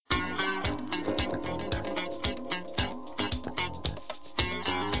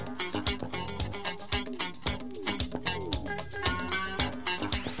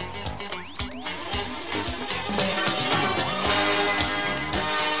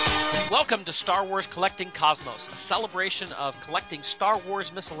Welcome to Star Wars Collecting Cosmos, a celebration of collecting Star Wars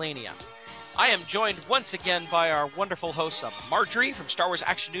miscellanea. I am joined once again by our wonderful hosts of Marjorie from Star Wars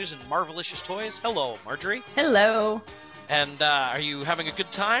Action News and Marvelicious Toys. Hello, Marjorie. Hello. And are you having a good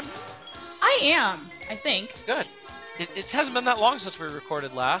time? I am, I think. Good. It hasn't been that long since we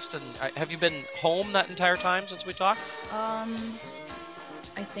recorded last, and have you been home that entire time since we talked?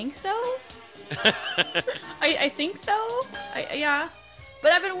 I think so. I think so. Yeah.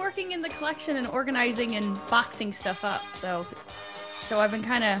 But I've been working in the collection and organizing and boxing stuff up, so I've been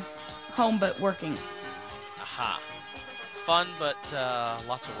kind of home but working. Aha. Fun, but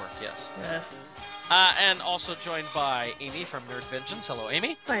lots of work, yes. Yes. And also joined by Amy from Nerd Vengeance. Hello,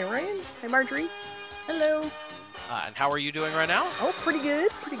 Amy. Hi, Ryan. Hi, Marjorie. Hello. And how are you doing right now? Oh, pretty good.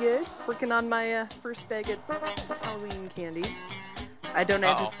 Working on my first bag of Halloween candy. I don't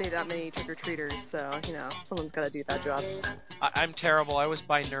anticipate that many trick-or-treaters, so, someone's got to do that job. I'm terrible. I always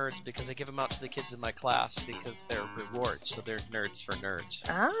buy nerds because I give them out to the kids in my class because they're rewards, so they're nerds for nerds.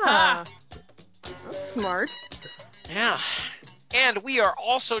 Ah! That's smart. Yeah. And we are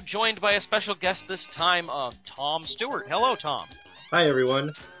also joined by a special guest this time of Tom Stewart. Hello, Tom. Hi,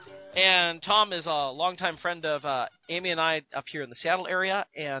 everyone. And Tom is a longtime friend of Amy and I up here in the Seattle area,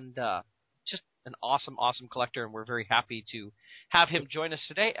 and just an awesome, awesome collector, and we're very happy to have him join us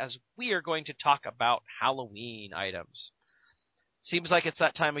today as we are going to talk about Halloween items. Seems like it's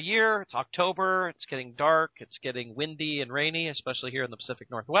that time of year. It's October. It's getting dark. It's getting windy and rainy, especially here in the Pacific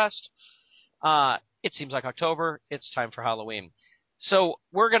Northwest. It seems like October. It's time for Halloween. So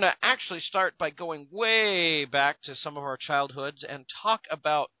we're going to actually start by going way back to some of our childhoods and talk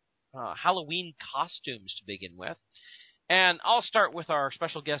about Halloween costumes to begin with. And I'll start with our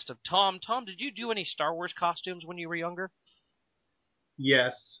special guest of Tom. Tom, did you do any Star Wars costumes when you were younger?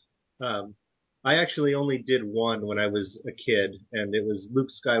 Yes. I actually only did one when I was a kid, and it was Luke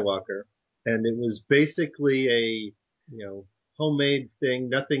Skywalker. And it was basically a, homemade thing,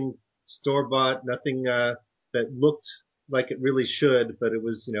 nothing store-bought, nothing that looked like it really should, but it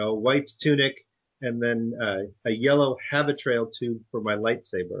was, a white tunic and then a yellow Habitrail tube for my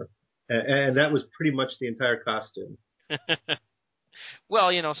lightsaber. And that was pretty much the entire costume.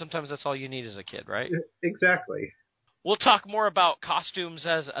 Well, sometimes that's all you need as a kid, right? Exactly. We'll talk more about costumes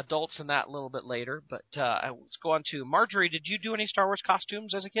as adults and that a little bit later, but let's go on to Marjorie. Did you do any Star Wars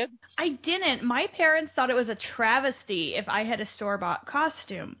costumes as a kid? I didn't. My parents thought it was a travesty if I had a store-bought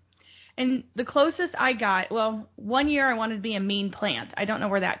costume. And the closest I got, well, one year I wanted to be a mean plant. I don't know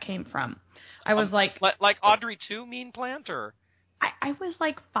where that came from. I was like Audrey 2 Mean Plant, or? I was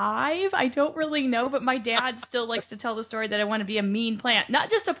like 5. I don't really know, but my dad still likes to tell the story that I want to be a mean plant.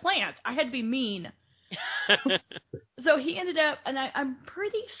 Not just a plant. I had to be mean. So he ended up, and I'm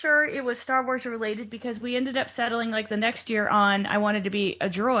pretty sure it was Star Wars related because we ended up settling like the next year on I wanted to be a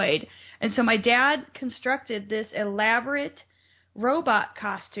droid. And so my dad constructed this elaborate robot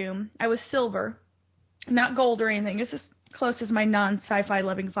costume. I was silver, not gold or anything. It's as close as my non-sci-fi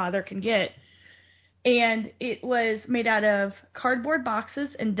loving father can get. And it was made out of cardboard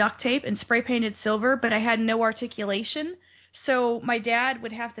boxes and duct tape and spray painted silver, but I had no articulation. So my dad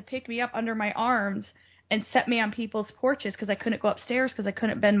would have to pick me up under my arms and set me on people's porches because I couldn't go upstairs because I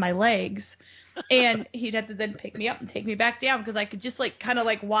couldn't bend my legs. And he'd have to then pick me up and take me back down because I could just kind of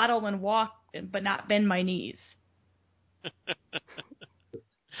waddle and walk but not bend my knees.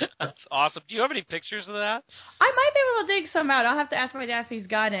 That's awesome. Do you have any pictures of that? I might be able to dig some out. I'll have to ask my dad if he's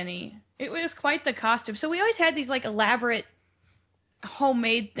got any. It was quite the costume. So we always had these elaborate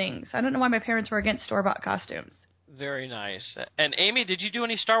homemade things. I don't know why my parents were against store-bought costumes. Very nice. And Amy, did you do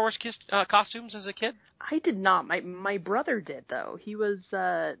any Star Wars costumes as a kid? I did not. My brother did, though.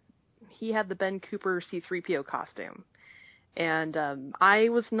 He had the Ben Cooper C-3PO costume. And I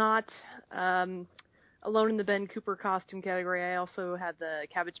was not alone in the Ben Cooper costume category. I also had the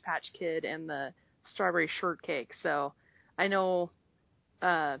Cabbage Patch Kid and the Strawberry Shortcake. So I know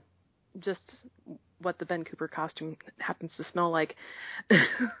just what the Ben Cooper costume happens to smell like.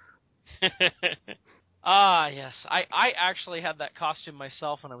 Ah, yes. I actually had that costume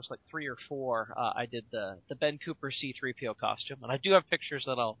myself when I was like 3 or 4. I did the Ben Cooper C-3PO costume, and I do have pictures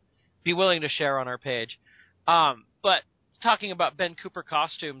that I'll be willing to share on our page. But talking about Ben Cooper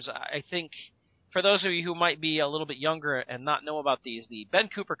costumes, I think for those of you who might be a little bit younger and not know about these, the Ben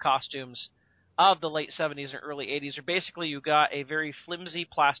Cooper costumes of the late 70s and early 80s are basically you got a very flimsy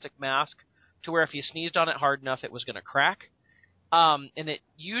plastic mask to where if you sneezed on it hard enough, it was going to crack. And it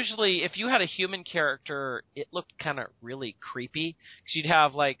usually, if you had a human character, it looked kind of really creepy because you'd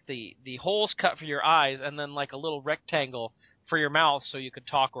have the holes cut for your eyes and then a little rectangle for your mouth so you could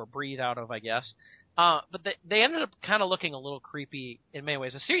talk or breathe out of, I guess. But they ended up kind of looking a little creepy in many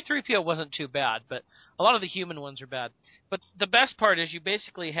ways. The C-3PO wasn't too bad, but a lot of the human ones are bad. But the best part is you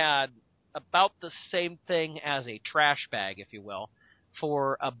basically had about the same thing as a trash bag, if you will,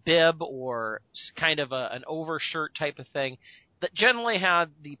 for a bib or kind of an overshirt type of thing that generally had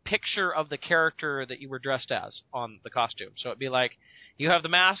the picture of the character that you were dressed as on the costume. So it'd be like, you have the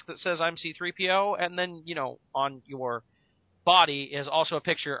mask that says I'm C-3PO, and then, on your body is also a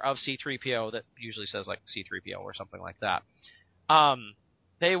picture of C-3PO that usually says like C-3PO or something like that.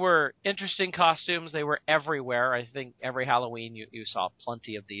 They were interesting costumes. They were everywhere. I think every Halloween you saw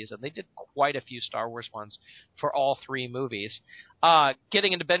plenty of these, and they did quite a few Star Wars ones for all 3 movies.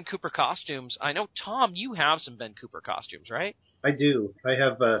 Getting into Ben Cooper costumes, I know, Tom, you have some Ben Cooper costumes, right? I do. I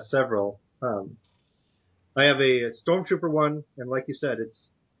have several. I have a Stormtrooper one, and like you said, it's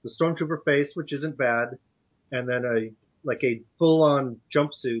the Stormtrooper face, which isn't bad, and then a full-on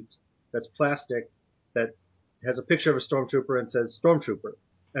jumpsuit that's plastic that has a picture of a Stormtrooper and says Stormtrooper.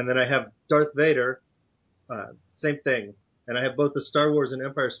 And then I have Darth Vader, same thing. And I have both the Star Wars and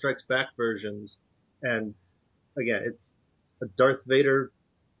Empire Strikes Back versions. And again, it's a Darth Vader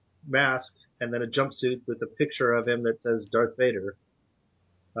mask and then a jumpsuit with a picture of him that says Darth Vader.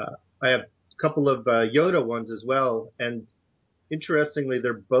 I have a couple of Yoda ones as well. And interestingly,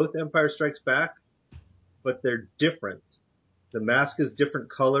 they're both Empire Strikes Back, but they're different. The mask is different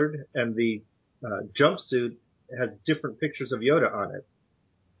colored, and the jumpsuit has different pictures of Yoda on it.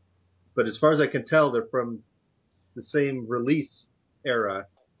 But as far as I can tell, they're from the same release era,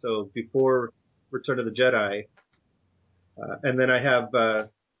 so before Return of the Jedi. And then I have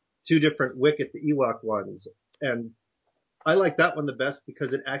 2 different Wicket the Ewok ones. And I like that one the best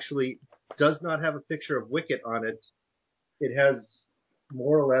because it actually does not have a picture of Wicket on it. It has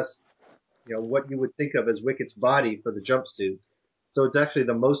more or less what you would think of as Wicket's body for the jumpsuit. So it's actually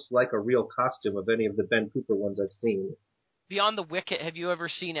the most like a real costume of any of the Ben Cooper ones I've seen. Beyond the Wicket, have you ever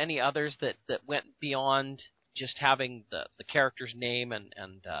seen any others that went beyond just having the character's name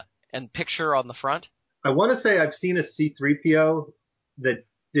and picture on the front? I want to say I've seen a C-3PO that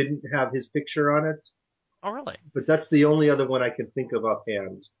didn't have his picture on it. Oh, really? But that's the only other one I can think of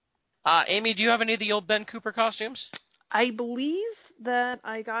offhand. Amy, do you have any of the old Ben Cooper costumes? I believe that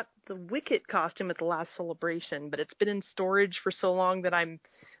I got the Wicket costume at the last celebration, but it's been in storage for so long that I'm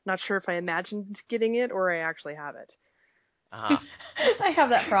not sure if I imagined getting it or I actually have it. I have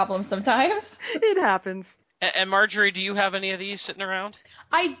that problem sometimes. It happens. And Marjorie, do you have any of these sitting around?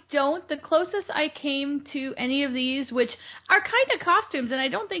 I don't. The closest I came to any of these, which are kind of costumes, and I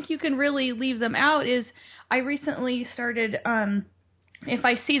don't think you can really leave them out, is I recently started, if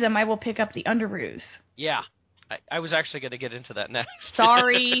I see them, I will pick up the Underoos. Yeah. I was actually going to get into that next.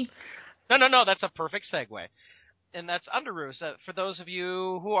 Sorry. No, that's a perfect segue. And that's Underoos. For those of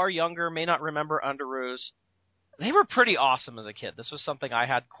you who are younger, may not remember Underoos, they were pretty awesome as a kid. This was something I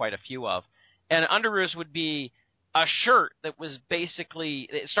had quite a few of. And Underoos would be a shirt that was basically,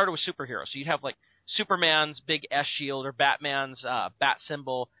 it started with superheroes. So you'd have like Superman's big S shield or Batman's bat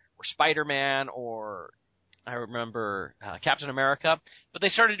symbol or Spider-Man or I remember Captain America. But they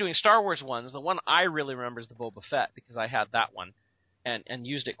started doing Star Wars ones. The one I really remember is the Boba Fett because I had that one and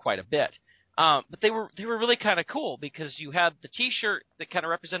used it quite a bit. But they were really kind of cool because you had the T-shirt that kind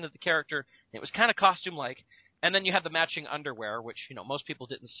of represented the character. And it was kind of costume-like. And then you had the matching underwear, which most people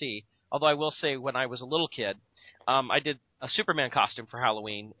didn't see. Although I will say, when I was a little kid, I did a Superman costume for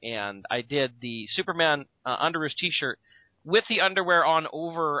Halloween, and I did the Superman Underoos T-shirt with the underwear on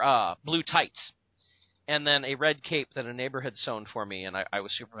over blue tights, and then a red cape that a neighbor had sewn for me, and I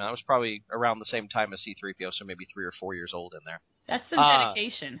was Superman. I was probably around the same time as C-3PO, so maybe 3 or 4 years old in there. That's some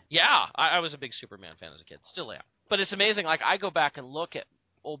dedication. Yeah, I was a big Superman fan as a kid. Still am. But it's amazing. Like, I go back and look at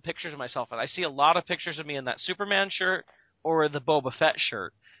old pictures of myself, and I see a lot of pictures of me in that Superman shirt or the Boba Fett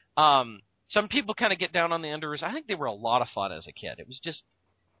shirt. Some people kind of get down on the Underoos. I think they were a lot of fun as a kid. It was just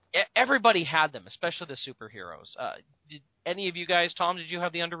everybody had them, especially the superheroes. Did any of you guys, Tom, did you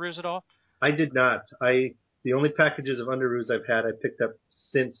have the Underoos at all? I did not. The only packages of Underoos I've had I picked up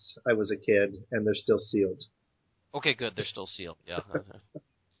since I was a kid, and they're still sealed. Okay, good. They're still sealed. Yeah.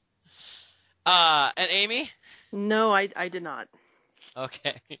 And Amy? No, I did not.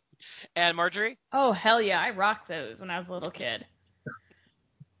 Okay. And Marjorie? Oh, hell yeah. I rocked those when I was a little kid.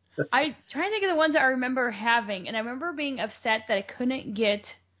 I try to think of the ones that I remember having, and I remember being upset that I couldn't get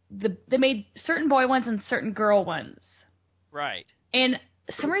they made certain boy ones and certain girl ones. Right. And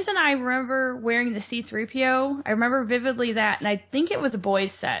for some reason I remember wearing the C-3PO. I remember vividly that, and I think it was a boys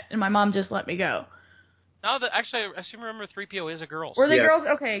set, and my mom just let me go. No, actually, I seem to remember 3PO is a girl. Were they girls?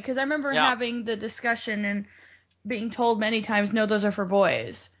 Okay, because I remember having the discussion and being told many times, no, those are for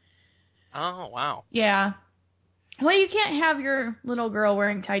boys. Oh, wow. Yeah. Well, you can't have your little girl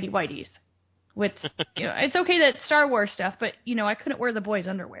wearing tidy whities. With, it's okay that it's Star Wars stuff, but, I couldn't wear the boys'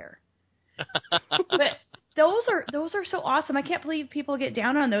 underwear. But those are so awesome. I can't believe people get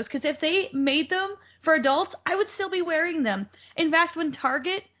down on those, because if they made them for adults, I would still be wearing them. In fact, when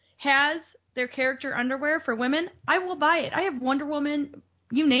Target has their character underwear for women, I will buy it. I have Wonder Woman,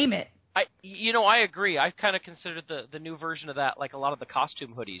 you name it. I agree. I kind of considered the new version of that like a lot of the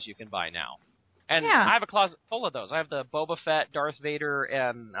costume hoodies you can buy now. And Yeah. I have a closet full of those. I have the Boba Fett, Darth Vader,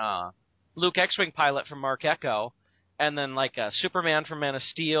 and Luke X-Wing pilot from Mark Echo, and then like a Superman from Man of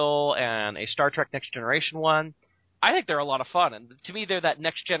Steel, and a Star Trek Next Generation one. I think they're a lot of fun, and to me they're that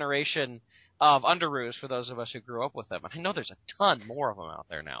next generation of underoos for those of us who grew up with them. And I know there's a ton more of them out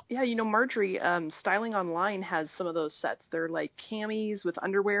there now. Yeah, Marjorie, Styling Online has some of those sets. They're like camis with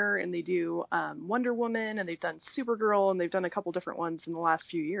underwear, and they do Wonder Woman, and they've done Supergirl, and they've done a couple different ones in the last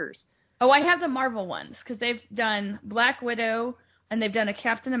few years. Oh, I have the Marvel ones, because they've done Black Widow, and they've done a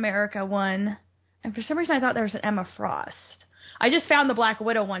Captain America one, and for some reason I thought there was an Emma Frost. I just found the Black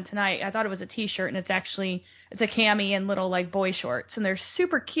Widow one tonight. I thought it was a t-shirt, and it's a cami and little like boy shorts, and they're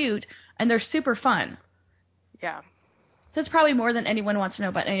super cute, and they're super fun. Yeah. That's probably more than anyone wants to know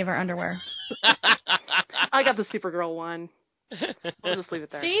about any of our underwear. I got the Supergirl one. I'll just leave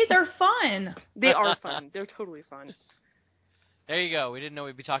it there. See, they're fun. They are fun. They're totally fun. There you go. We didn't know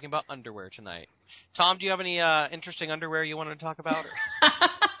we'd be talking about underwear tonight. Tom, do you have any interesting underwear you wanted to talk about?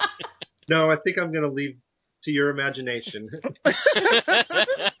 No, I think I'm going to leave to your imagination.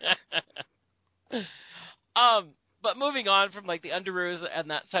 But moving on from like the underoos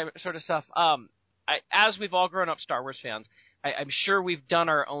and that type sort of stuff, as we've all grown up Star Wars fans, I'm sure we've done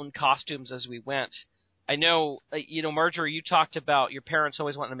our own costumes as we went. I know, Marjorie, you talked about your parents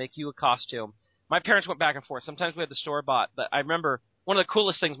always wanting to make you a costume. My parents went back and forth. Sometimes we had the store-bought, but I remember one of the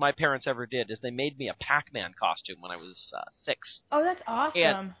coolest things my parents ever did is they made me a Pac-Man costume when I was 6. Oh, that's awesome.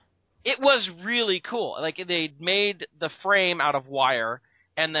 And it was really cool. Like, they made the frame out of wire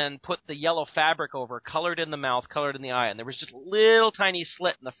and then put the yellow fabric over, colored in the mouth, colored in the eye, and there was just a little tiny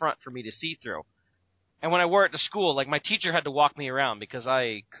slit in the front for me to see through. And when I wore it to school, like, my teacher had to walk me around because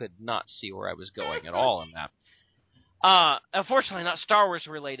I could not see where I was going at all in that. Unfortunately, not Star Wars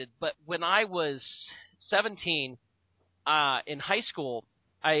related, but when I was 17, in high school,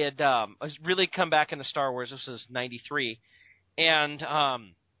 I had really come back into Star Wars. This was 93. And I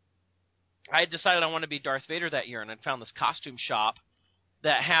had decided I wanted to be Darth Vader that year, and I'd found this costume shop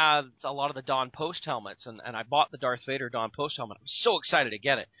that had a lot of the Dawn Post helmets, and I bought the Darth Vader Dawn Post helmet. I was so excited to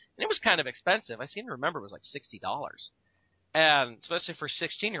get it. And it was kind of expensive. I seem to remember it was like $60. And especially for a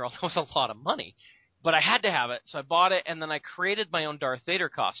 16-year-old, that was a lot of money. But I had to have it, so I bought it, and then I created my own Darth Vader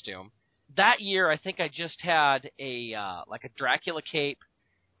costume. That year, I think I just had a Dracula cape,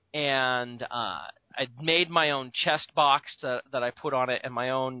 and I made my own chest box that I put on it, and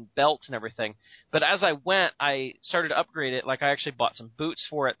my own belt and everything. But as I went, I started to upgrade it. Like, I actually bought some boots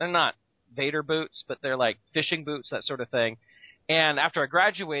for it. They're not Vader boots, but they're like fishing boots, that sort of thing. And after I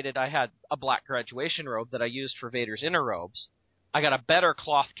graduated, I had a black graduation robe that I used for Vader's inner robes. I got a better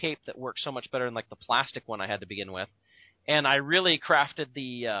cloth cape that worked so much better than like the plastic one I had to begin with. And I really crafted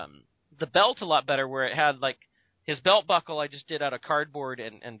the belt a lot better, where it had like his belt buckle I just did out of cardboard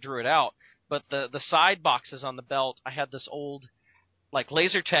and drew it out. But the side boxes on the belt, I had this old like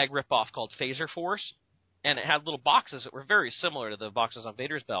laser tag ripoff called Phaser Force, and it had little boxes that were very similar to the boxes on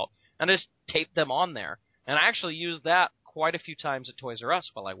Vader's belt, and I just taped them on there. And I actually used that quite a few times at Toys R Us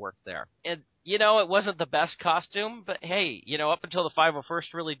while I worked there. And it wasn't the best costume, but hey, up until the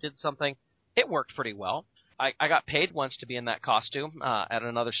 501st really did something, it worked pretty well. I got paid once to be in that costume at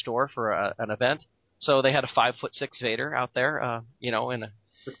another store for an event. So they had a 5'6" Vader out there, in a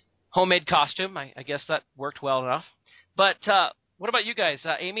homemade costume. I guess that worked well enough. But what about you guys?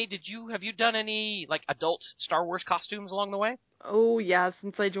 Amy, have you done any like adult Star Wars costumes along the way? Oh yeah,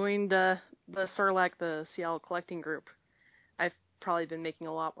 since I joined the Sarlacc, the Seattle collecting group, I've probably been making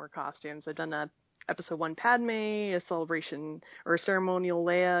a lot more costumes. I've done a Episode 1 Padme, a celebration or a ceremonial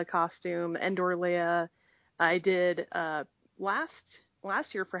Leia costume, Endor Leia. I did last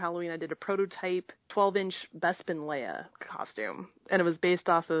year for Halloween, I did a prototype 12-inch Bespin Leia costume, and it was based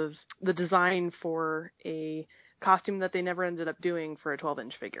off of the design for a costume that they never ended up doing for a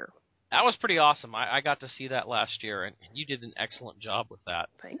 12-inch figure. That was pretty awesome. I got to see that last year, and you did an excellent job with that.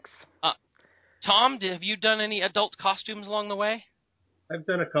 Thanks. Tom, have you done any adult costumes along the way? I've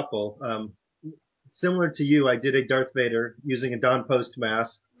done a couple. Similar to you, I did a Darth Vader using a Dawn Post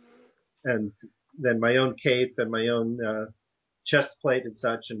mask, and then my own cape and my own chest plate and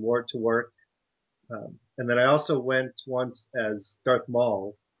such, and wore it to work. And then I also went once as Darth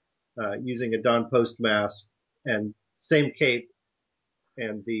Maul, using a Don Post mask and same cape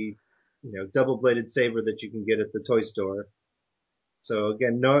and the double-bladed saber that you can get at the toy store. So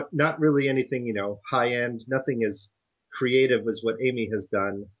again, not really anything high-end, nothing as creative as what Amy has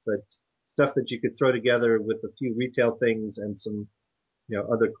done, but stuff that you could throw together with a few retail things and some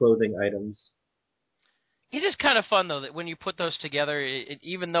other clothing items. It is kind of fun, though, that when you put those together,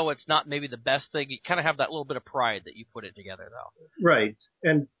 even though it's not maybe the best thing, you kind of have that little bit of pride that you put it together, though. Right.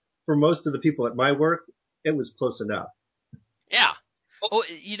 And for most of the people at my work, it was close enough. Yeah. Oh,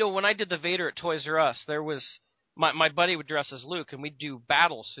 when I did the Vader at Toys R Us, there was my buddy would dress as Luke, and we'd do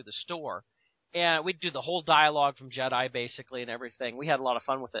battles through the store. And we'd do the whole dialogue from Jedi, basically, and everything. We had a lot of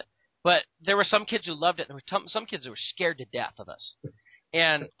fun with it. But there were some kids who loved it, and there were some kids who were scared to death of us.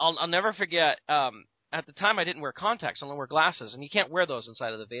 And I'll never forget, at the time I didn't wear contacts, I only wore glasses, and you can't wear those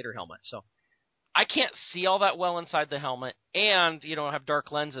inside of the Vader helmet. So I can't see all that well inside the helmet, and I have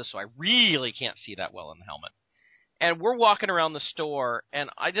dark lenses, so I really can't see that well in the helmet. And we're walking around the store, and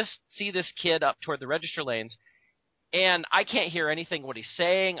I just see this kid up toward the register lanes, and I can't hear anything what he's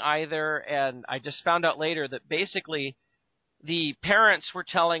saying either, and I just found out later that basically the parents were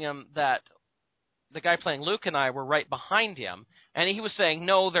telling him that the guy playing Luke and I were right behind him, and he was saying,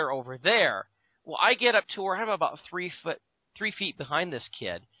 no, they're over there. Well, I get up to where I'm about 3 feet behind this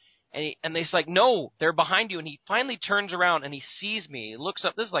kid, and they're like, no, they're behind you, and he finally turns around, and he sees me, he looks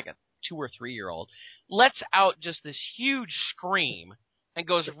up, this is like a 2 or 3 year old, lets out just this huge scream, and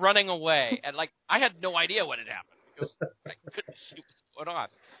goes running away, and I had no idea what had happened, because I couldn't see what was going on.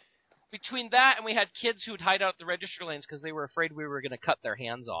 Between that and we had kids who would hide out at the register lanes because they were afraid we were going to cut their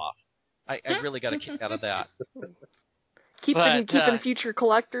hands off. I really got a kick out of that. Keeping future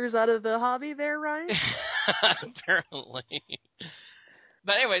collectors out of the hobby there, Ryan? Apparently.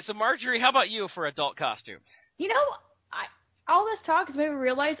 But anyway, so Marjorie, how about you for adult costumes? All this talk has made me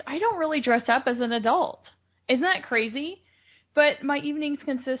realize I don't really dress up as an adult. Isn't that crazy? But my evenings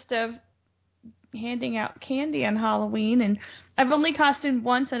consist of handing out candy on Halloween, and I've only costumed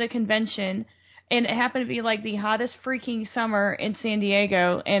once at a convention, and it happened to be the hottest freaking summer in San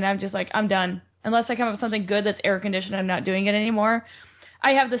Diego, and I'm just I'm done. Unless I come up with something good that's air conditioned, I'm not doing it anymore.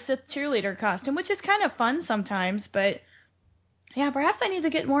 I have the Sith cheerleader costume, which is kind of fun sometimes, but yeah, perhaps I need to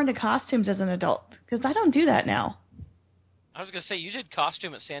get more into costumes as an adult, because I don't do that now. I was going to say, you did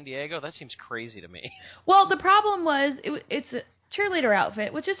costume at San Diego? That seems crazy to me. Well, the problem was, it's a cheerleader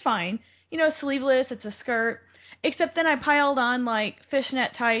outfit, which is fine. Sleeveless, it's a skirt. Except then I piled on,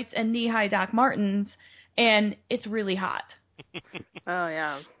 fishnet tights and knee-high Doc Martens, and it's really hot. Oh,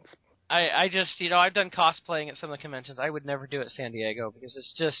 yeah. I just, I've done cosplaying at some of the conventions. I would never do it at San Diego, because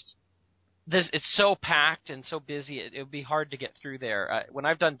it's just, it's so packed and so busy, it would be hard to get through there. When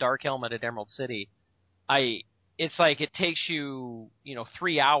I've done Dark Helmet at Emerald City, it's it takes you,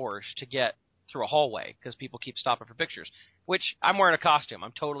 3 hours to get through a hallway because people keep stopping for pictures, which I'm wearing a costume.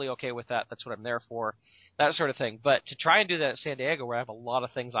 I'm totally okay with that. That's what I'm there for, that sort of thing. But to try and do that at San Diego where I have a lot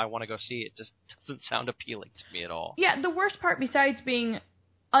of things I want to go see, it just doesn't sound appealing to me at all. Yeah, the worst part besides being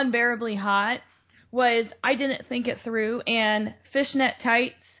unbearably hot was I didn't think it through, and fishnet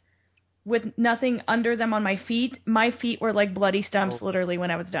tights with nothing under them on my feet were like bloody stumps literally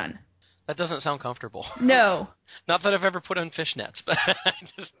when I was done. That doesn't sound comfortable. No. Not that I've ever put on fishnets, but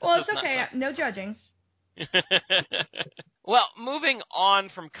well, it's okay. No judging. Well, moving on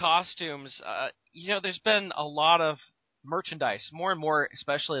from costumes, there's been a lot of merchandise, more and more,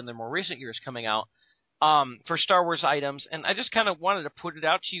 especially in the more recent years, coming out for Star Wars items, and I just kind of wanted to put it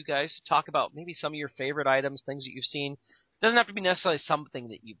out to you guys to talk about maybe some of your favorite items, things that you've seen. It doesn't have to be necessarily something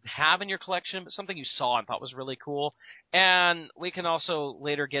that you have in your collection, but something you saw and thought was really cool. And we can also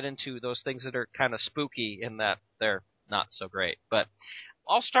later get into those things that are kind of spooky in that they're not so great. But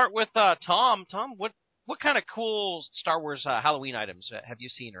I'll start with Tom. Tom, what kind of cool Star Wars Halloween items have you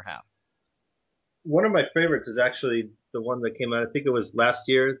seen or have? One of my favorites is actually the one that came out, I think it was last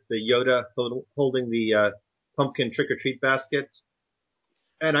year, the Yoda holding the pumpkin trick-or-treat baskets.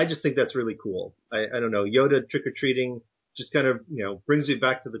 And I just think that's really cool. I don't know, Yoda trick-or-treating just kind of, brings me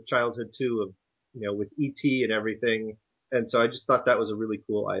back to the childhood too of, with E.T. and everything. And so I just thought that was a really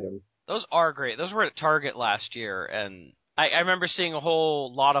cool item. Those are great. Those were at Target last year, and I remember seeing a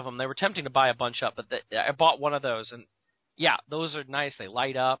whole lot of them. They were tempting to buy a bunch up, but I bought one of those, and yeah, those are nice. They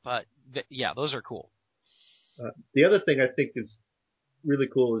light up. Yeah, those are cool. The other thing I think is really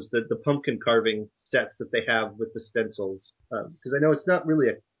cool is the pumpkin carving sets that they have with the stencils. Because I know it's not really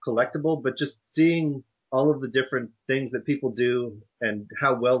a collectible, but just seeing all of the different things that people do and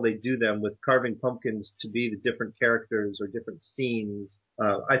how well they do them with carving pumpkins to be the different characters or different scenes,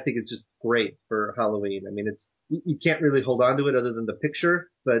 I think it's just great for Halloween. I mean, you can't really hold on to it other than the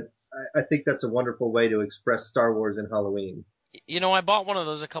picture, but I think that's a wonderful way to express Star Wars in Halloween. I bought one of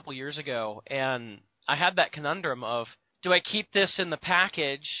those a couple years ago, and I had that conundrum of, do I keep this in the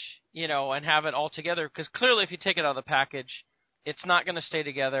package, and have it all together? Because clearly if you take it out of the package, it's not going to stay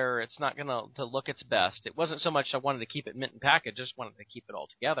together. It's not going to look its best. It wasn't so much I wanted to keep it mint and package, just wanted to keep it all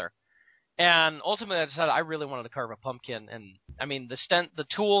together. And ultimately I decided I really wanted to carve a pumpkin. And I mean, the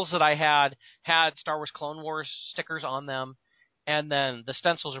tools that I had Star Wars Clone Wars stickers on them. And then the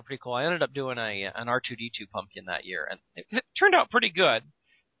stencils are pretty cool. I ended up doing an R2-D2 pumpkin that year, and it turned out pretty good.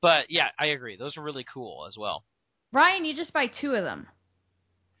 But yeah, I agree. Those are really cool as well. Ryan, you just buy 2 of them.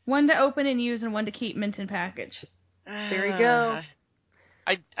 One to open and use and one to keep mint and package. There you go.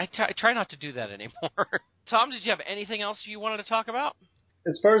 I try not to do that anymore. Tom, did you have anything else you wanted to talk about?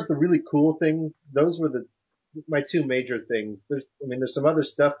 As far as the really cool things, those were my 2 major things. There's some other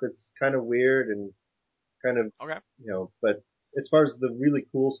stuff that's kind of weird and kind of, okay. But as far as the really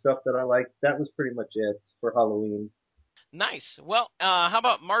cool stuff that I like, that was pretty much it for Halloween. Nice. Well, how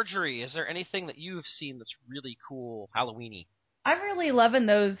about Marjorie? Is there anything that you've seen that's really cool Halloween-y? I'm really loving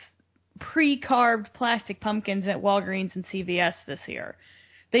those pre-carved plastic pumpkins at Walgreens and CVS this year.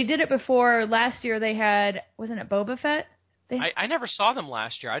 They did it before. Last year they had, wasn't it Boba Fett? I never saw them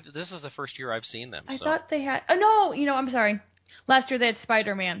last year. This is the first year I've seen them. I thought they had, oh no, I'm sorry. Last year they had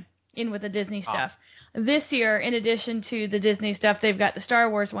Spider-Man in with the Disney stuff. This year, in addition to the Disney stuff, they've got the Star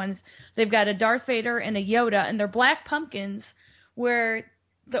Wars ones. They've got a Darth Vader and a Yoda, and they're black pumpkins where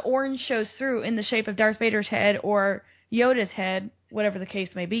the orange shows through in the shape of Darth Vader's head or Yoda's head, whatever the case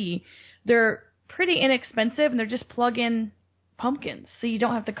may be. They're pretty inexpensive, and they're just plug-in pumpkins, so you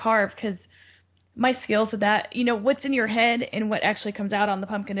don't have to carve, because my skills with that, what's in your head and what actually comes out on the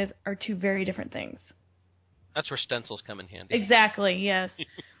pumpkin are 2 very different things. That's where stencils come in handy. Exactly, yes.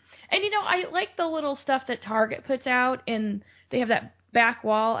 And, I like the little stuff that Target puts out, and they have that back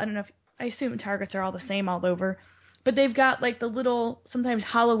wall. I don't know I assume Targets are all the same all over. But they've got, like, the little, sometimes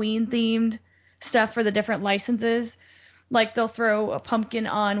Halloween-themed stuff for the different licenses. Like, they'll throw a pumpkin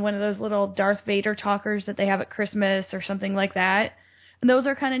on one of those little Darth Vader talkers that they have at Christmas or something like that. And those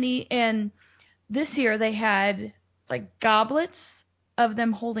are kind of neat. And this year they had, like, goblets of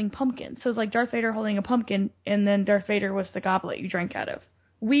them holding pumpkins. So it's like Darth Vader holding a pumpkin, and then Darth Vader was the goblet you drank out of.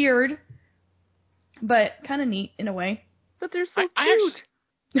 Weird, but kind of neat in a way. But they're so cute.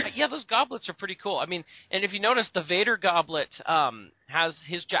 Yeah, those goblets are pretty cool. I mean, and if you notice, the Vader goblet has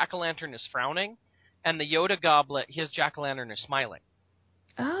his jack-o'-lantern is frowning, and the Yoda goblet, his jack-o'-lantern is smiling.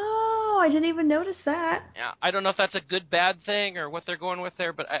 Oh, I didn't even notice that. Yeah, I don't know if that's a good, bad thing or what they're going with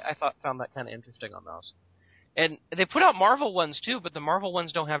there, but I found that kind of interesting on those. And they put out Marvel ones, too, but the Marvel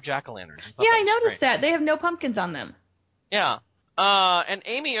ones don't have jack-o'-lanterns. Yeah, I noticed that. They have no pumpkins on them. Yeah. And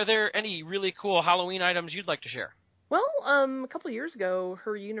Amy, are there any really cool Halloween items you'd like to share? Well, a couple of years ago,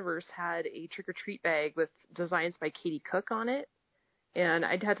 Her Universe had a trick-or-treat bag with designs by Katie Cook on it. And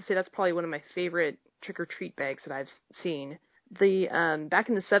I'd have to say that's probably one of my favorite trick-or-treat bags that I've seen. Back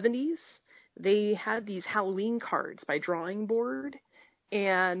in the 70s, they had these Halloween cards by Drawing Board.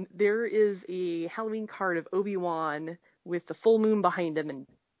 And there is a Halloween card of Obi-Wan with the full moon behind him and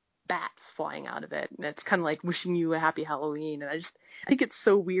bats flying out of it, and it's kind of like wishing you a happy Halloween. And I think it's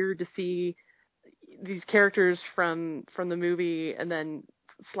so weird to see these characters from the movie and then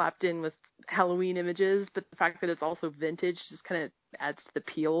slapped in with Halloween images, but the fact that it's also vintage just kind of adds to the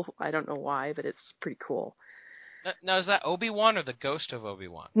appeal. I don't know why, but it's pretty cool. Now, is that Obi-Wan or the ghost of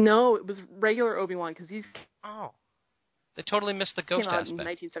Obi-Wan? No, it was regular Obi-Wan, because he's... Oh. They totally missed the ghost aspect. Came out in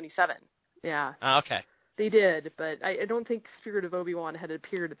 1977. Yeah. Oh, okay. They did, but I don't think Spirit of Obi-Wan had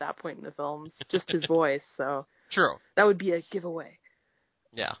appeared at that point in the films, just his voice, so... True. That would be a giveaway.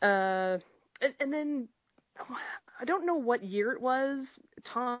 Yeah. And then, I don't know what year it was.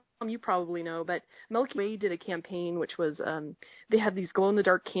 Tom, you probably know, but Milky Way did a campaign which was, they had these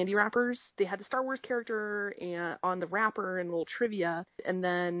glow-in-the-dark candy wrappers. They had the Star Wars character on the wrapper and a little trivia, and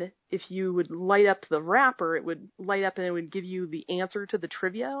then if you would light up the wrapper, it would light up and it would give you the answer to the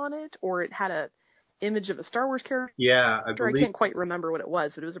trivia on it, or it had a image of a Star Wars character. Yeah, I can't quite remember what it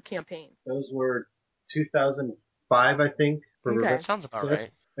was, but it was a campaign. Those were 2005, I think. Okay. Sounds about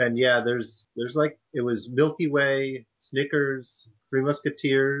right. And yeah, there's like, it was Milky Way, Snickers, Three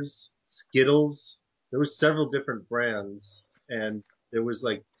Musketeers, Skittles. There were several different brands, and there was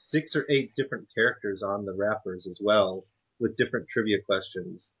like 6 or 8 different characters on the wrappers as well, with different trivia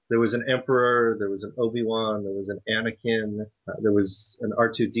questions. There was an Emperor, there was an Obi-Wan, there was an Anakin, there was an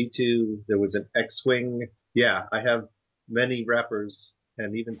R2-D2, there was an X-Wing. Yeah, I have many wrappers,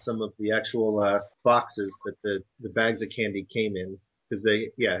 and even some of the actual boxes that the bags of candy came in, because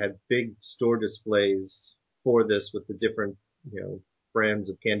they had big store displays for this with the different brands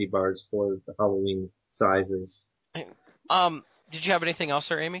of candy bars for the Halloween sizes. Did you have anything else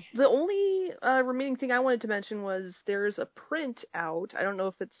there, Amy? The only remaining thing I wanted to mention was there's a print out. I don't know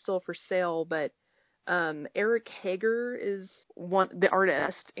if it's still for sale, but Eric Hager is the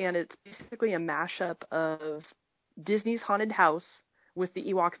artist, and it's basically a mashup of Disney's Haunted House with the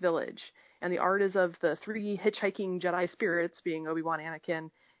Ewok Village. And the art is of the 3 hitchhiking Jedi spirits, being Obi-Wan, Anakin,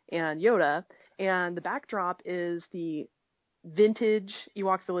 and Yoda. And the backdrop is the vintage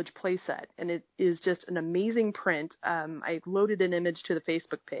Ewok Village playset, and it is just an amazing print. I loaded an image to the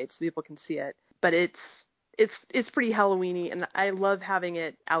Facebook page so people can see it, but it's pretty Halloweeny, and I love having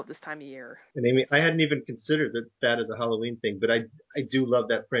it out this time of year. And Amy, I hadn't even considered that as a Halloween thing, but I do love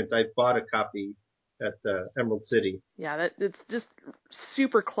that print. I bought a copy at Emerald City. Yeah, it's just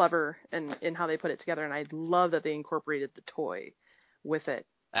super clever in how they put it together, and I love that they incorporated the toy with it.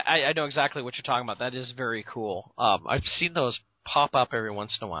 I know exactly what you're talking about. That is very cool. I've seen those pop up every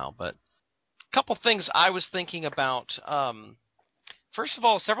once in a while. But a couple things I was thinking about. First of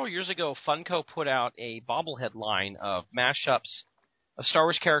all, several years ago, Funko put out a bobblehead line of mashups of Star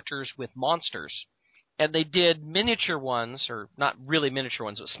Wars characters with monsters. And they did miniature ones, or not really miniature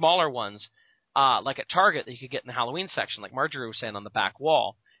ones, but smaller ones, like at Target that you could get in the Halloween section, like Marjorie was saying, on the back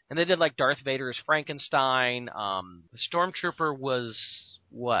wall. And they did like Darth Vader's Frankenstein. The Stormtrooper was...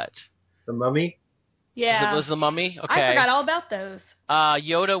 what? The Mummy? Yeah. Was it the Mummy? Okay. I forgot all about those.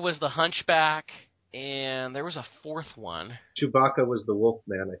 Yoda was the Hunchback, and there was a fourth one. Chewbacca was the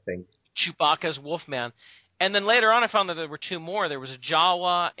Wolfman, I think. Chewbacca's Wolfman. And then later on I found that there were 2 more. There was a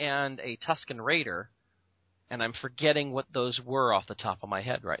Jawa and a Tusken Raider, and I'm forgetting what those were off the top of my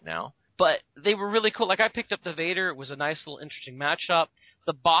head right now. But they were really cool. Like, I picked up the Vader. It was a nice little interesting matchup.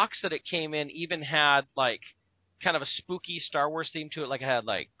 The box that it came in even had, like, kind of a spooky Star Wars theme to it. Like, it had,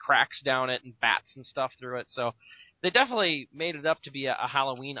 like, cracks down it and bats and stuff through it. So they definitely made it up to be a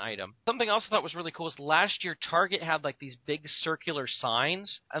Halloween item. Something else I thought was really cool is last year Target had, like, these big circular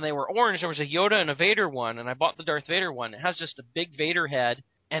signs, and they were orange. There was a Yoda and a Vader one, and I bought the Darth Vader one. It has just a big Vader head,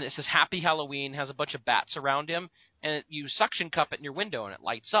 and it says Happy Halloween, has a bunch of bats around him, and you suction cup it in your window, and it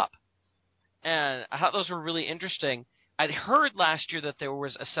lights up. And I thought those were really interesting. I'd heard last year that there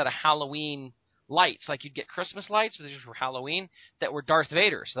was a set of Halloween lights, like you'd get Christmas lights, but these were Halloween, that were Darth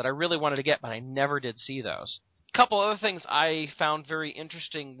Vader, so that I really wanted to get, but I never did see those. A couple other things I found very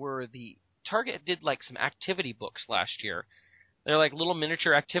interesting were the Target did like some activity books last year. They're like little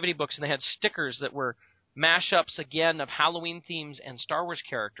miniature activity books, and they had stickers that were mashups, again, of Halloween themes and Star Wars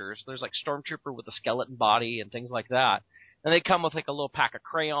characters. There's like Stormtrooper with a skeleton body and things like that. And they come with like a little pack of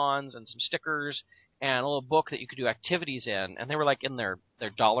crayons and some stickers and a little book that you could do activities in. And they were like in their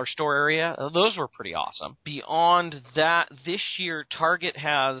dollar store area. Those were pretty awesome. Beyond that, this year Target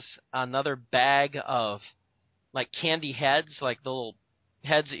has another bag of like candy heads, like the little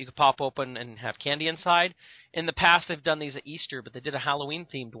heads that you could pop open and have candy inside. In the past, they've done these at Easter, but they did a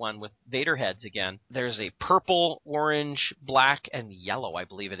Halloween-themed one with Vader heads again. There's a purple, orange, black, and yellow, I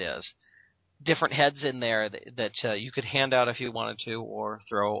believe it is. Different heads in there that you could hand out if you wanted to or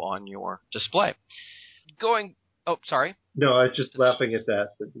throw on your display. Oh, sorry. No, I was just laughing at that.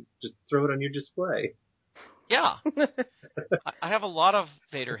 Just throw it on your display. Yeah. I have a lot of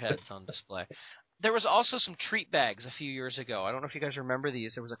Vader heads on display. There was also some treat bags a few years ago. I don't know if you guys remember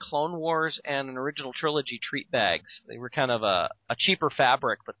these. There was a Clone Wars and an original trilogy treat bags. They were kind of a cheaper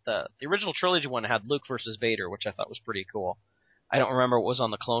fabric, but the original trilogy one had Luke versus Vader, which I thought was pretty cool. I don't remember what was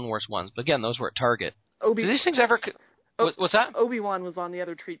on the Clone Wars ones, but again, those were at Target. Do these things ever... What's that? Obi-Wan was on the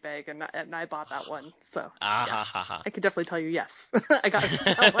other treat bag, and I bought that one. So yeah. I could definitely tell you yes. I got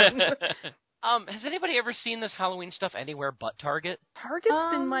that one. Has anybody ever seen this Halloween stuff anywhere but Target? Target's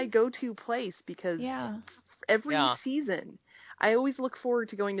been my go-to place because every season I always look forward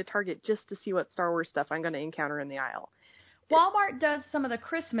to going to Target just to see what Star Wars stuff I'm going to encounter in the aisle. Walmart does some of the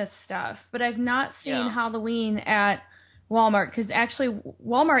Christmas stuff, but I've not seen Halloween at Walmart, because actually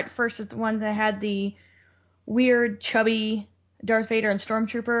Walmart first is the one that had the weird, chubby Darth Vader and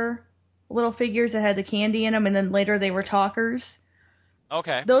Stormtrooper little figures that had the candy in them, and then later they were talkers.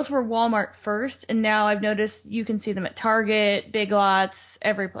 Okay. Those were Walmart first, and now I've noticed you can see them at Target, Big Lots,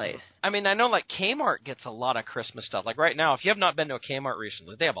 every place. I mean, I know like Kmart gets a lot of Christmas stuff. Like right now, if you have not been to a Kmart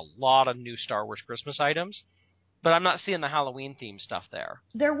recently, they have a lot of new Star Wars Christmas items. But I'm not seeing the Halloween-themed stuff there.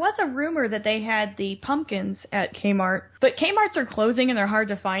 There was a rumor that they had the pumpkins at Kmart, but Kmarts are closing and they're hard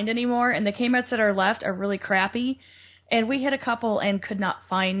to find anymore, and the Kmarts that are left are really crappy. And we hit a couple and could not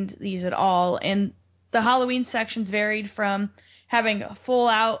find these at all. And the Halloween sections varied from having a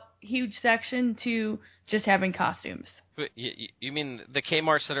full-out huge section to just having costumes. You mean the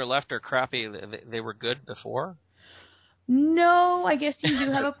Kmarts that are left are crappy? They were good before? No, I guess you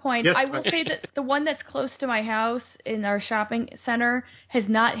do have a point. Yes, I will say that the one that's close to my house in our shopping center has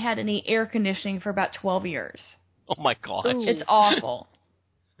not had any air conditioning for about 12 years. Oh my god. Ooh. It's awful.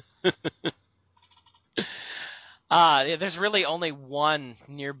 There's really only one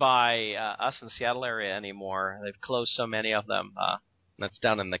nearby us in the Seattle area anymore. They've closed so many of them. That's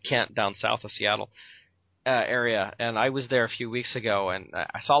down in the Kent, down south of Seattle area. And I was there a few weeks ago, and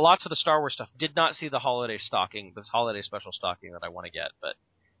I saw lots of the Star Wars stuff. Did not see the holiday stocking, this holiday special stocking that I want to get. But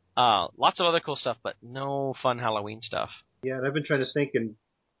lots of other cool stuff, but no fun Halloween stuff. Yeah, and I've been trying to think, and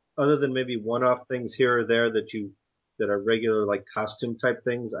other than maybe one-off things here or there that are regular, like costume type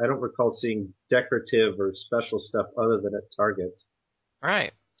things, I don't recall seeing decorative or special stuff other than at Target.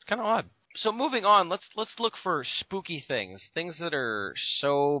 Right. It's kind of odd. So moving on, let's look for spooky things that are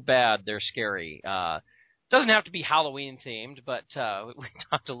so bad they're scary. Doesn't have to be Halloween themed, but we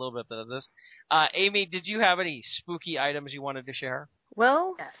talked a little bit about this. Amy, did you have any spooky items you wanted to share?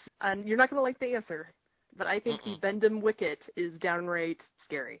 Well, yes. And you're not going to like the answer, but I think the Bendham Wicket is downright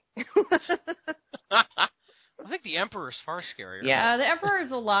scary. I think the Emperor's far scarier. Yeah, the Emperor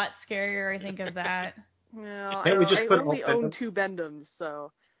is a lot scarier, I think, of that. No, Can't we just I put only all own Bendhams? 2 Bendhams,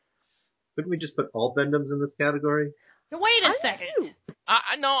 so. Couldn't we just put all Bendhams in this category? Wait a I second. do.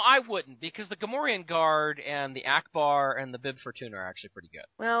 No, I wouldn't, because the Gamorrean Guard and the Akbar and the Bib Fortuna are actually pretty good.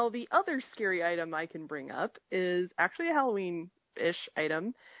 Well, the other scary item I can bring up is actually a Halloween-ish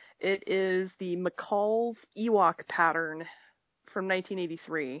item. It is the McCall's Ewok pattern from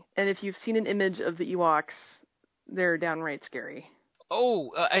 1983. And if you've seen an image of the Ewoks, they're downright scary.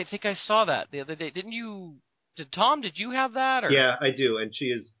 Oh, I think I saw that the other day. Did Tom, did you have that? Or? Yeah, I do, and she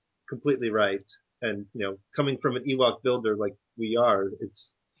is completely right. And, coming from an Ewok builder like we are,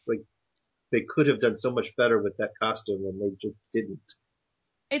 it's like they could have done so much better with that costume, and they just didn't.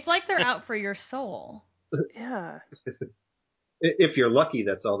 It's like they're out for your soul. Yeah. If you're lucky,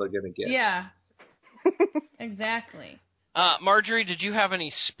 that's all they're going to get. Yeah. Exactly. Marjorie, did you have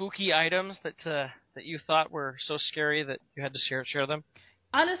any spooky items that you thought were so scary that you had to share them?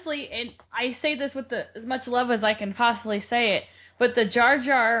 Honestly, and I say this with as much love as I can possibly say it, but the Jar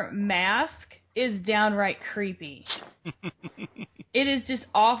Jar mask is downright creepy. It is just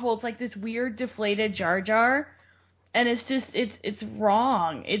awful. It's like this weird deflated Jar Jar, and it's just it's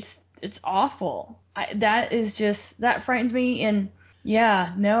wrong. It's awful. That frightens me, and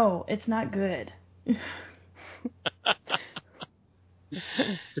yeah, no, it's not good.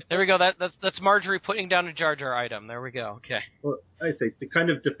 There we go. That's Marjorie putting down a Jar Jar item. There we go. Okay. Well, I say, to kind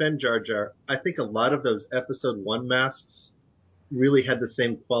of defend Jar Jar, I think a lot of those Episode 1 masks really had the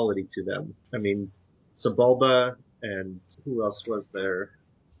same quality to them. I mean, Sebulba and who else was there?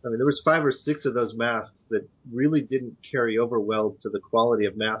 I mean, there was 5 or 6 of those masks that really didn't carry over well to the quality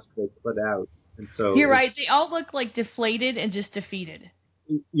of masks they put out. And so You're right. They all look like deflated and just defeated.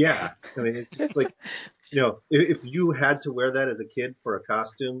 Yeah. I mean, it's just like, if you had to wear that as a kid for a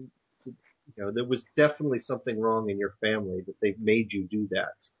costume, there was definitely something wrong in your family that they made you do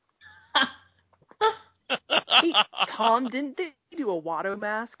that. Hey, Tom, didn't they do a Watto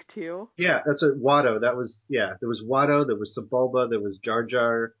mask, too? Yeah, that's a Watto. There was Watto, there was Sebulba, there was Jar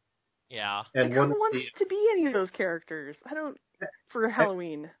Jar. Yeah. And I don't want to be any of those characters. For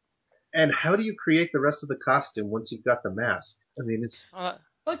Halloween. And how do you create the rest of the costume once you've got the mask? I mean, it's...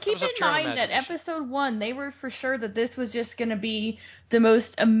 Well, keep in mind that Episode 1, they were for sure that this was just going to be the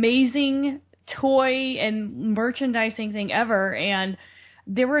most amazing toy and merchandising thing ever, and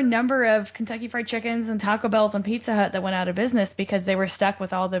there were a number of Kentucky Fried Chickens and Taco Bells and Pizza Hut that went out of business because they were stuck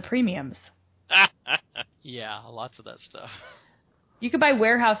with all the premiums. Yeah, lots of that stuff. You could buy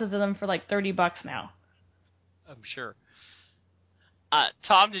warehouses of them for like $30 now. I'm sure.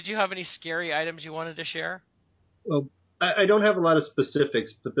 Tom, did you have any scary items you wanted to share? Well, I don't have a lot of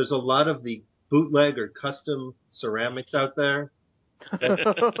specifics, but there's a lot of the bootleg or custom ceramics out there.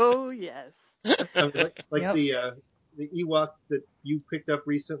 Oh, yes. I mean, like Yep. the Ewok that you picked up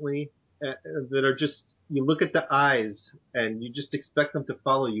recently that are just, you look at the eyes and you just expect them to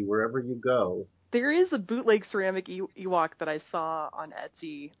follow you wherever you go. There is a bootleg ceramic Ewok that I saw on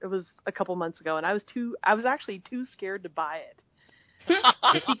Etsy. It was a couple months ago, and I was actually too scared to buy it.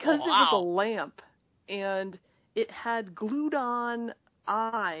 Because it was a lamp, and it had glued on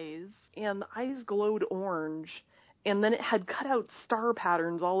eyes, and the eyes glowed orange, and then it had cut out star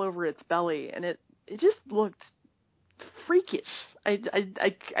patterns all over its belly, and it just looked freakish. I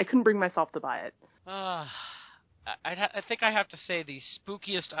couldn't bring myself to buy it. I think I have to say the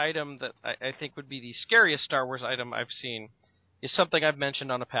spookiest item that I think would be the scariest Star Wars item I've seen is something I've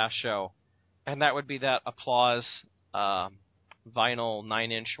mentioned on a past show, and that would be that Applause vinyl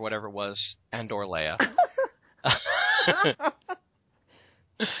 9-inch or whatever it was, Andor Leia.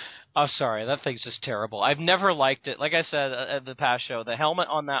 I'm sorry, that thing's just terrible. I've never liked it. Like I said at the past show, the helmet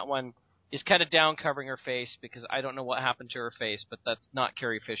on that one is kind of down covering her face because I don't know what happened to her face, but that's not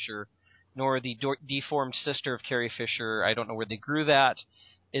Carrie Fisher, nor the deformed sister of Carrie Fisher. I don't know where they grew that.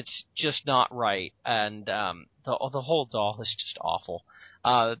 It's just not right, and the whole doll is just awful.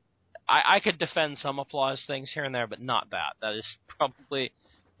 I could defend some applause things here and there, but not that. That is probably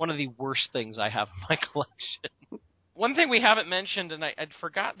one of the worst things I have in my collection. One thing we haven't mentioned, and I'd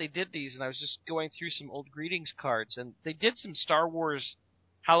forgot they did these, and I was just going through some old greetings cards, and they did some Star Wars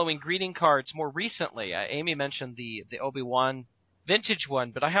Halloween greeting cards more recently. Amy mentioned the Obi-Wan vintage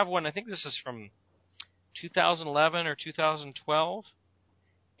one, but I have one, I think this is from 2011 or 2012,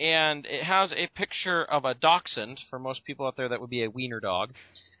 and it has a picture of a dachshund. For most people out there, that would be a wiener dog,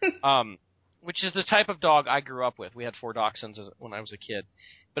 which is the type of dog I grew up with. We had 4 dachshunds when I was a kid.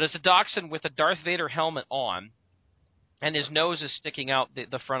 But it's a dachshund with a Darth Vader helmet on, and his nose is sticking out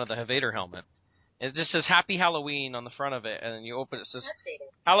the front of the Vader helmet. It just says Happy Halloween on the front of it, and then you open it, it says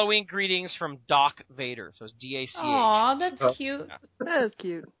Halloween greetings from Doc Vader. So it's D-A-C-H. Aw, that's cute. That is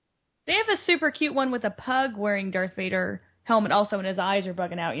cute. They have a super cute one with a pug wearing Darth Vader helmet also, and his eyes are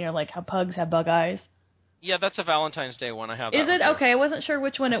bugging out, like how pugs have bug eyes. Yeah, that's a Valentine's Day one. I have that. Is it? Okay, I wasn't sure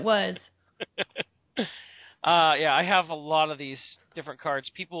which one it was. Yeah, I have a lot of these different cards.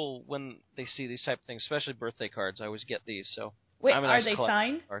 People, when they see these type of things, especially birthday cards, I always get these. So wait, I'm a are nice they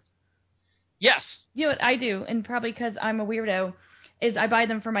signed? Yes. You know what I do, and probably because I'm a weirdo, is I buy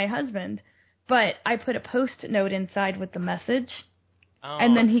them for my husband, but I put a Post-it note inside with the message,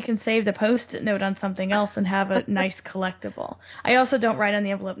 and then he can save the Post-it note on something else and have a nice collectible. I also don't write on the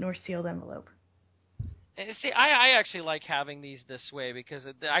envelope nor seal the envelope. See, I actually like having these this way because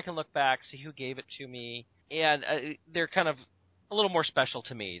I can look back, see who gave it to me, and they're kind of a little more special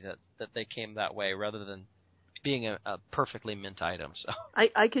to me that they came that way rather than being a perfectly mint item. So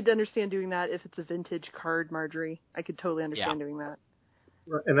I could understand doing that if it's a vintage card, Marjorie. I could totally understand doing that.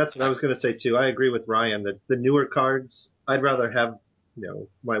 And that's what I was going to say too. I agree with Ryan that the newer cards, I'd rather have,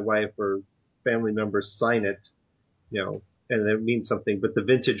 my wife or family members sign it, and it means something. But the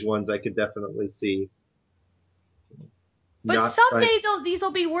vintage ones, I could definitely see. But someday these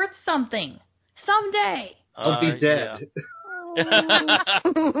will be worth something. Someday. I'll be dead.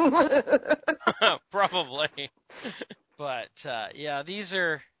 Probably. But, these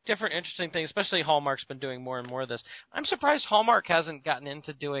are different interesting things, especially Hallmark's been doing more and more of this. I'm surprised Hallmark hasn't gotten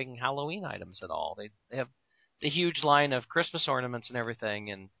into doing Halloween items at all. They have the huge line of Christmas ornaments and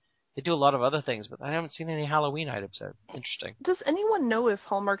everything, and they do a lot of other things, but I haven't seen any Halloween items that are interesting. Does anyone know if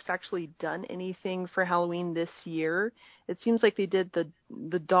Hallmark's actually done anything for Halloween this year? It seems like they did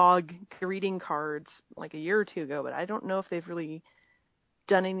the dog greeting cards like a year or two ago, but I don't know if they've really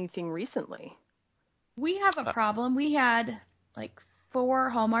done anything recently. We have a problem. We had 4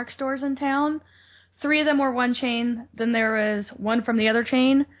 Hallmark stores in town. 3 of them were one chain. Then there was one from the other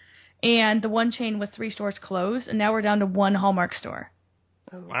chain, and the one chain with 3 stores closed, and now we're down to 1 Hallmark store.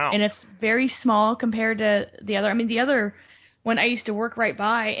 Wow. And it's very small compared to the other. I mean, the other one I used to work right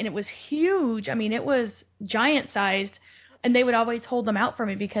by, and it was huge. I mean, it was giant-sized, and they would always hold them out for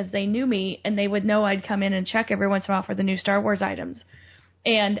me because they knew me, and they would know I'd come in and check every once in a while for the new Star Wars items.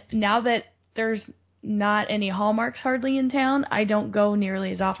 And now that there's not any Hallmarks hardly in town, I don't go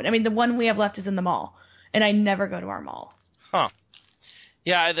nearly as often. I mean, the one we have left is in the mall, and I never go to our mall. Huh.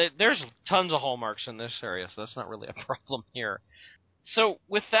 Yeah, there's tons of Hallmarks in this area, so that's not really a problem here. So,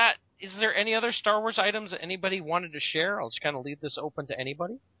 with that, is there any other Star Wars items that anybody wanted to share? I'll just kind of leave this open to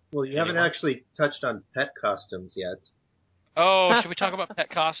anybody. Well, you haven't actually touched on pet costumes yet. Oh, should we talk about pet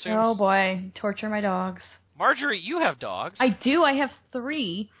costumes? Oh, boy. Torture my dogs. Marjorie, you have dogs. I do. I have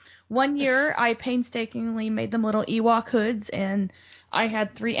 3. One year, I painstakingly made them little Ewok hoods, and I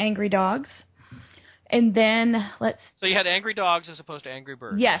had 3 angry dogs. And then, So you had angry dogs as opposed to angry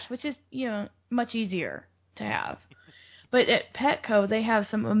birds. Yes, which is, much easier to have. But at Petco, they have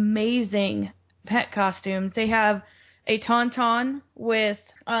some amazing pet costumes. They have a Tauntaun with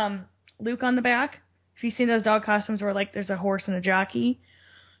Luke on the back. If you've seen those dog costumes where, there's a horse and a jockey.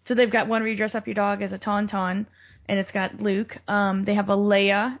 So they've got one where you dress up your dog as a Tauntaun, and it's got Luke. They have a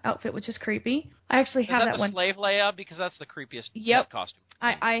Leia outfit, which is creepy. I actually have that one. Is that the slave Leia? Because that's the creepiest pet costume.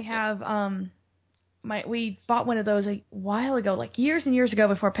 I have... we bought one of those a while ago, years and years ago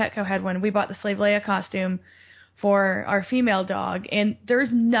before Petco had one. We bought the Slave Leia costume for our female dog, and there's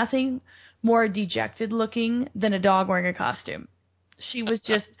nothing more dejected looking than a dog wearing a costume. She was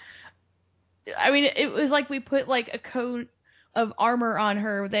just, it was like we put a coat of armor on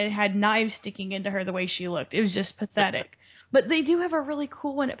her that had knives sticking into her the way she looked. It was just pathetic. But they do have a really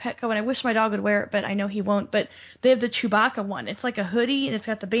cool one at Petco, and I wish my dog would wear it, but I know he won't. But they have the Chewbacca one. It's like a hoodie, and it's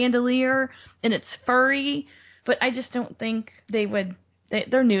got the bandolier, and it's furry. But I just don't think they would.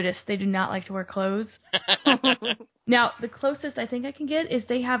 They're nudists. They do not like to wear clothes. Now, the closest I think I can get is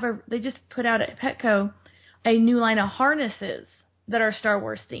they just put out at Petco a new line of harnesses that are Star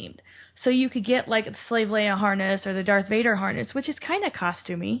Wars themed. So you could get like the Slave Leia harness or the Darth Vader harness, which is kind of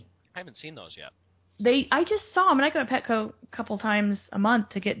costumey. I haven't seen those yet. I just saw them, and I go to Petco a couple times a month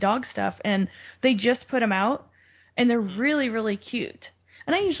to get dog stuff, and they just put them out, and they're really, really cute.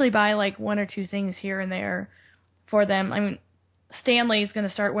 And I usually buy like one or two things here and there for them. I mean, Stanley's going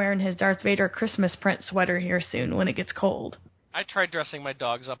to start wearing his Darth Vader Christmas print sweater here soon when it gets cold. I tried dressing my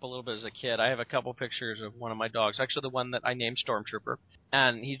dogs up a little bit as a kid. I have a couple pictures of one of my dogs, actually the one that I named Stormtrooper.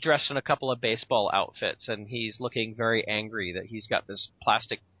 And he's dressed in a couple of baseball outfits, and he's looking very angry that he's got this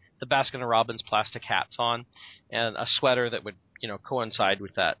the Baskin-Robbins plastic hats on, and a sweater that would, coincide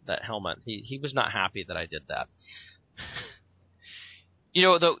with that helmet. He was not happy that I did that.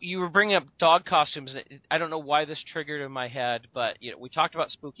 Though you were bringing up dog costumes, and I don't know why this triggered in my head, but we talked about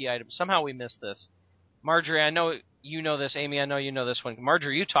spooky items. Somehow we missed this. Marjorie, I know you know this. Amy, I know you know this one.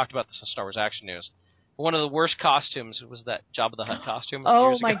 Marjorie, you talked about this on Star Wars Action News. One of the worst costumes was that Jabba the Hutt costume.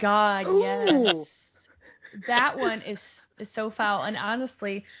 Oh my God, Ooh. yes. That one is so foul. And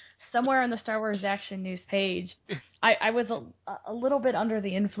honestly, somewhere on the Star Wars Action News page, I was a little bit under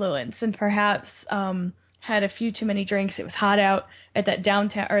the influence and perhaps had a few too many drinks. It was hot out at that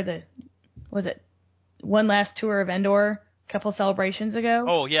downtown, One Last Tour of Endor a couple celebrations ago.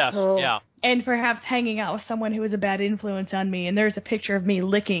 Oh, yes, yeah. And perhaps hanging out with someone who was a bad influence on me, and there's a picture of me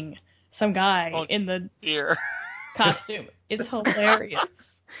licking some guy in the dear costume. It's hilarious.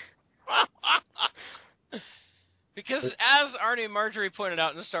 Because as Arnie and Marjorie pointed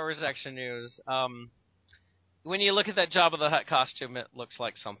out in the Star Wars Action News, when you look at that Jabba the Hutt costume, it looks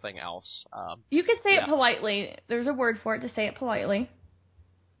like something else. You could say it politely. There's a word for it to say it politely.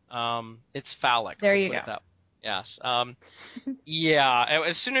 It's phallic. There you go. Yes. Yeah.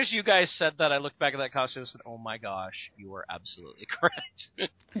 As soon as you guys said that, I looked back at that costume and said, "Oh my gosh, you were absolutely correct."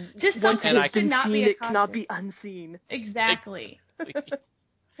 Just once something it should not be a it costume. cannot be unseen. Exactly.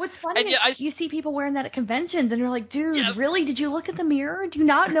 What's funny is you see people wearing that at conventions, and you're like, dude, yes. Really? Did you look at the mirror? Do you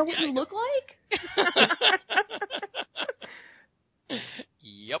not know what you look like?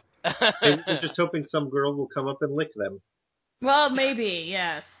 Yep. They're just hoping some girl will come up and lick them. Well, maybe,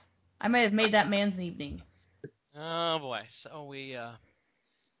 yes. I might have made that man's evening. Oh, boy. So we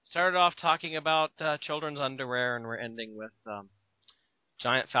started off talking about children's underwear, and we're ending with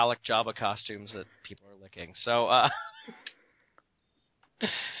giant phallic Jabba costumes that people are licking. So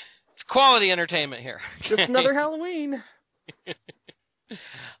it's quality entertainment here. Just another Halloween.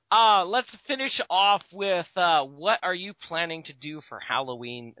 Let's finish off with what are you planning to do for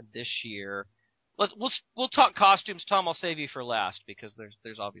Halloween this year? We'll talk costumes. Tom, I'll save you for last because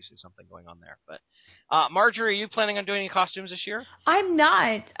there's obviously something going on there. But Marjorie, are you planning on doing any costumes this year? I'm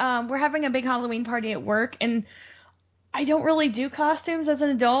not. We're having a big Halloween party at work, and I don't really do costumes as an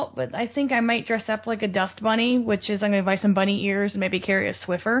adult, but I think I might dress up like a dust bunny, which is I'm going to buy some bunny ears and maybe carry a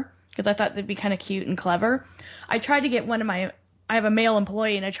Swiffer because I thought that'd be kind of cute and clever. I tried to get I have a male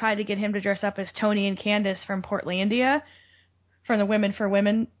employee, and I tried to get him to dress up as Tony and Candace from Portlandia, from the Women for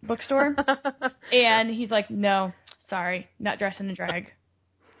Women bookstore. And he's like, no, sorry, not dressing in drag.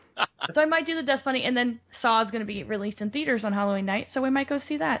 So I might do the Dust Bunny, and then Saw is going to be released in theaters on Halloween night, so we might go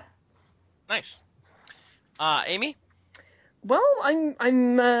see that. Nice. Amy? Well,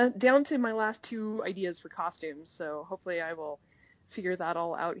 I'm down to my last two ideas for costumes, so hopefully I will figure that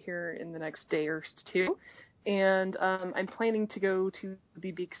all out here in the next day or two. And I'm planning to go to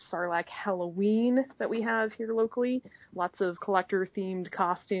the big Sarlacc Halloween that we have here locally. Lots of collector-themed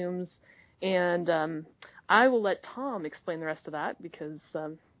costumes. And I will let Tom explain the rest of that because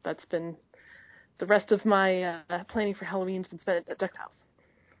that's been the rest of my planning for Halloween's been spent at Duck House.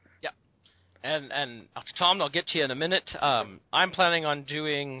 Yeah. And Tom, I'll get to you in a minute. I'm planning on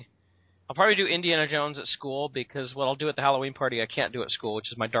I'll probably do Indiana Jones at school because what I'll do at the Halloween party I can't do at school,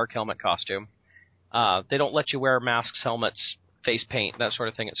 which is my dark helmet costume. They don't let you wear masks, helmets, face paint, that sort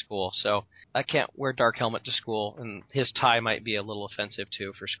of thing at school. So I can't wear dark helmet to school, and his tie might be a little offensive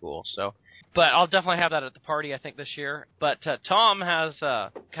too for school. So, but I'll definitely have that at the party I think this year. But Tom has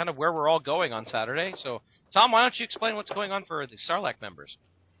kind of where we're all going on Saturday. So Tom, why don't you explain what's going on for the Sarlacc members?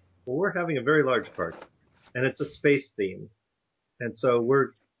 Well, we're having a very large party, and it's a space theme, and so we're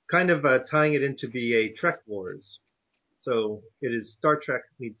kind of tying it into be a Trek Wars. So it is Star Trek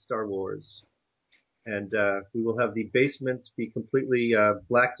meets Star Wars. And we will have the basement be completely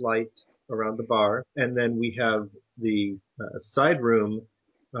black light around the bar. And then we have the side room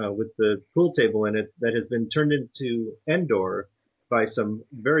with the pool table in it that has been turned into Endor by some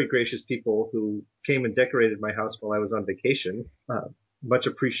very gracious people who came and decorated my house while I was on vacation. Much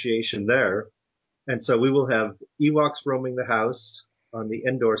appreciation there. And so we will have Ewoks roaming the house on the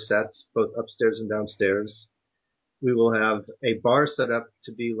Endor sets, both upstairs and downstairs. We will have a bar set up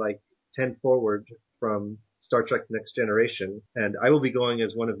to be like 10 Forward from Star Trek Next Generation. And I will be going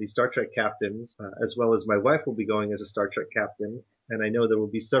as one of the Star Trek captains, as well as my wife will be going as a Star Trek captain. And I know there will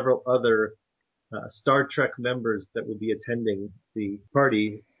be several other Star Trek members that will be attending the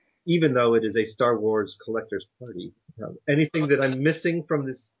party, even though it is a Star Wars collector's party. Anything that I'm missing from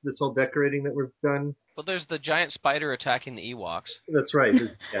this whole decorating that we've done? Well, there's the giant spider attacking the Ewoks. That's right.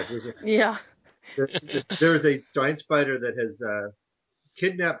 Yeah. There is a giant spider that has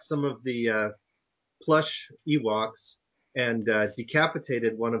kidnapped some of the plush Ewoks and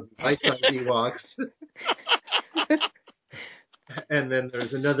decapitated one of the life-size Ewoks. And then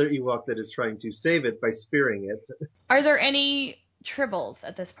there's another Ewok that is trying to save it by spearing it. Are there any tribbles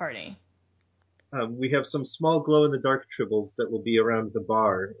at this party? We have some small glow-in-the-dark tribbles that will be around the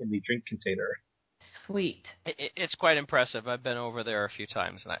bar in the drink container. Sweet. It's quite impressive. I've been over there a few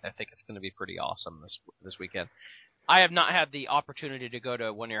times, and I think it's going to be pretty awesome this weekend. I have not had the opportunity to go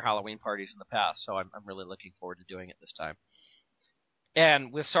to one of your Halloween parties in the past, so I'm really looking forward to doing it this time.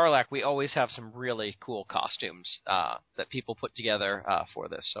 And with Sarlacc, we always have some really cool costumes that people put together for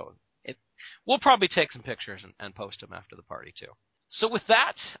this. So we'll probably take some pictures and post them after the party, too. So with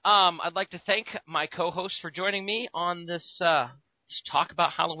that, I'd like to thank my co-hosts for joining me on this talk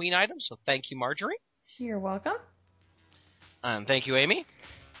about Halloween items. So thank you, Marjorie. You're welcome. And thank you, Amy.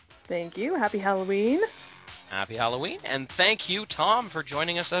 Thank you. Happy Halloween. Happy Halloween. And thank you, Tom, for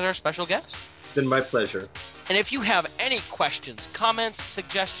joining us as our special guest. It's been my pleasure. And if you have any questions, comments,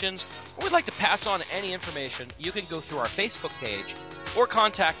 suggestions, or would like to pass on any information, you can go through our Facebook page or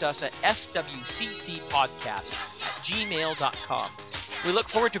contact us at swccpodcast@gmail.com. We look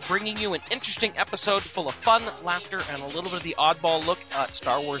forward to bringing you an interesting episode full of fun, laughter, and a little bit of the oddball look at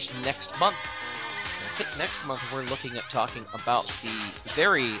Star Wars next month. I think next month we're looking at talking about the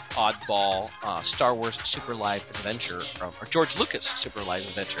very oddball Star Wars Super Live Adventure, or George Lucas Super Live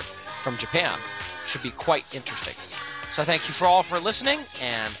Adventure from Japan. Should be quite interesting. So thank you all for listening,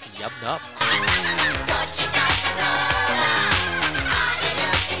 and yub nub.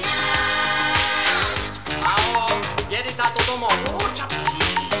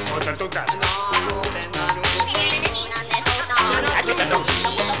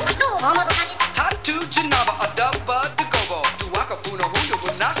 タトゥージナバアダバデゴボドワカフのフンドブ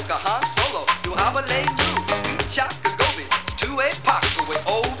ナカハンソロドアバレイルイチャカゴビトゥエパクウェ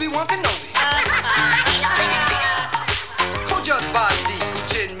オビワンケノビコジャズバディク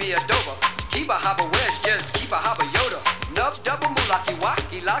チンミアドバ